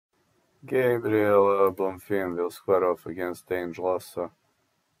Gabriel Bonfim will square off against Ange Loosa.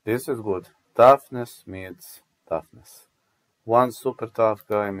 This is good. Toughness meets toughness. One super tough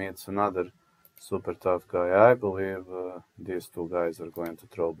guy meets another super tough guy. I believe these two guys are going to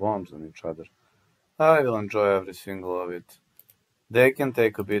throw bombs on each other. I will enjoy every single of it. They can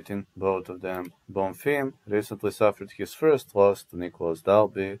take a beating, both of them. Bonfim recently suffered his first loss to Nicholas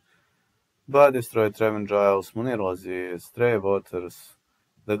Dalby, but destroyed Trevin Giles, Munir Aziz, Trey Waters.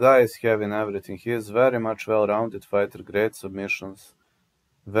 The guy is having everything. He is very much well-rounded fighter, great submissions,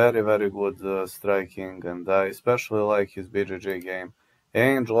 very good striking, and I especially like his BJJ game.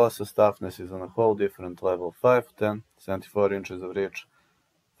 Ange Loosa's toughness is on a whole different level. 5'10", 74 inches of reach.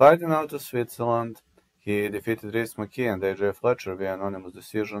 Fighting out of Switzerland, he defeated Reese McKee and AJ Fletcher via anonymous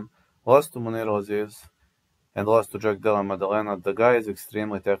decision, lost to Munir Aziz, and lost to Jack Della Maddalena. The guy is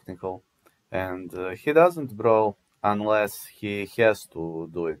extremely technical, and he doesn't brawl unless he has to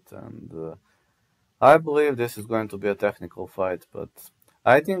do it. And I believe this is going to be a technical fight, but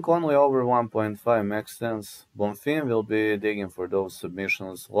I think only over 1.5 makes sense. Bonfim will be digging for those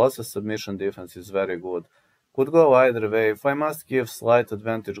submissions. Loosa's submission defense is very good. Could go either way. If I must give slight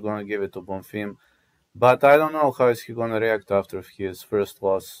advantage, gonna give it to Bonfim. But I don't know how is he gonna react after his first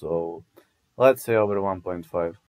loss, so let's say over 1.5.